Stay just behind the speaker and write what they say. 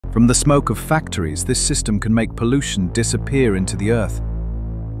From the smoke of factories, this system can make pollution disappear into the earth.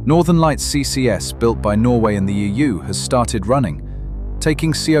 Northern Lights CCS, built by Norway and the EU, has started running,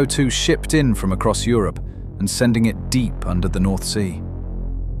 taking CO2 shipped in from across Europe and sending it deep under the North Sea.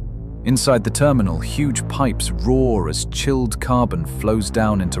 Inside the terminal, huge pipes roar as chilled carbon flows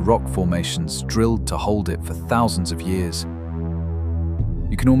down into rock formations drilled to hold it for thousands of years.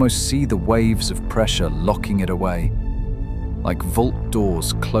 You can almost see the waves of pressure locking it away, like vault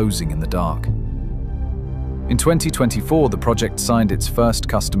doors closing in the dark. In 2024, the project signed its first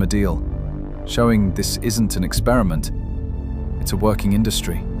customer deal, showing this isn't an experiment, it's a working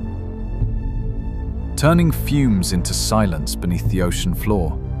industry. Turning fumes into silence beneath the ocean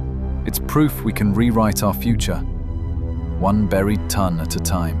floor, it's proof we can rewrite our future, one buried ton at a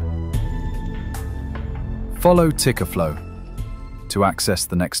time. Follow TickerFlow to access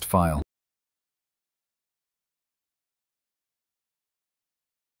the next file.